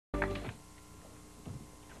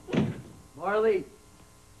Marley!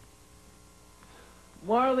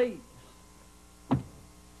 Marley!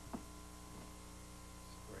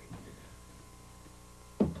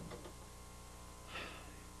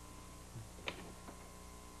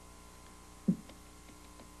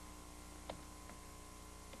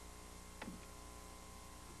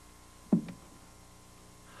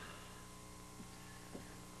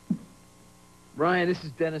 Brian, this is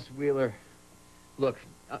Dennis Wheeler. Look,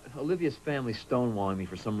 Olivia's family's stonewalling me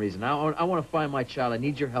for some reason. I want to find my child. I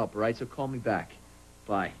need your help, all right? So call me back.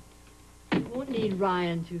 Bye. You won't need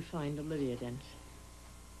Ryan to find Olivia, Dennis.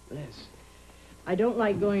 Liz. I don't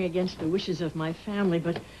like going against the wishes of my family,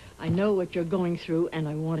 but I know what you're going through, and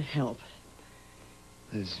I want to help.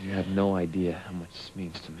 Liz, you have no idea how much this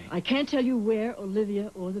means to me. I can't tell you where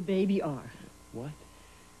Olivia or the baby are. What?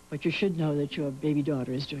 But you should know that your baby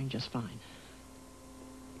daughter is doing just fine.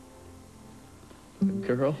 A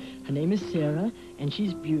girl? Her name is Sarah, and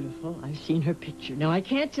she's beautiful. I've seen her picture. Now, I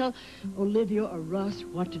can't tell Olivia or Russ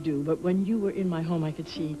what to do, but when you were in my home, I could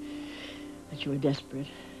see that you were desperate.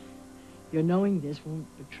 Your knowing this won't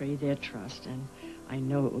betray their trust, and I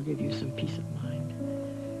know it will give you some peace of mind.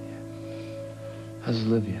 How's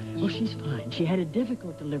Olivia? Oh, she's fine. She had a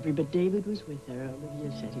difficult delivery, but David was with her.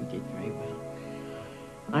 Olivia said he did very well.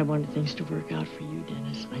 I wanted things to work out for you,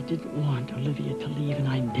 Dennis. I didn't want Olivia to leave, and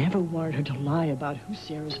I never wanted her to lie about who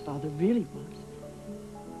Sarah's father really was.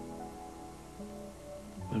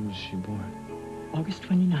 When was she born? August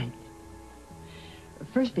 29th.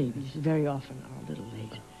 First babies very often are a little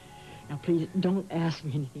late. Now, please, don't ask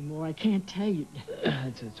me anything more. I can't tell you.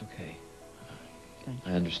 It's okay. Thank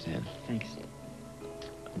you. I understand. Thanks.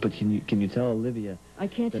 But can you tell Olivia... I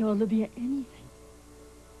can't tell Olivia anything.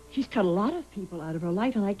 She's cut a lot of people out of her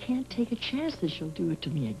life, and I can't take a chance that she'll do it to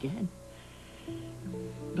me again.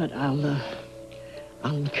 But I'll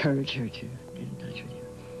encourage her to get in touch with you.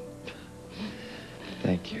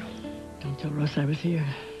 Thank you. Don't tell Russ I was here.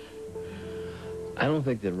 I don't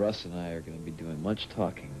think that Russ and I are going to be doing much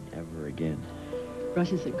talking ever again.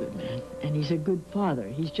 Russ is a good man, and he's a good father.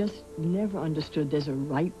 He's just never understood there's a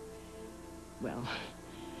right... Well,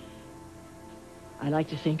 I like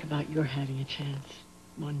to think about your having a chance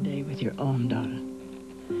one day with your own daughter.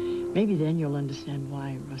 Maybe then you'll understand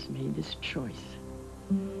why Russ made this choice.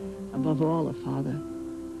 Above all, a father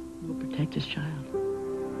will protect his child.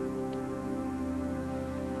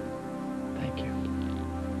 Thank you.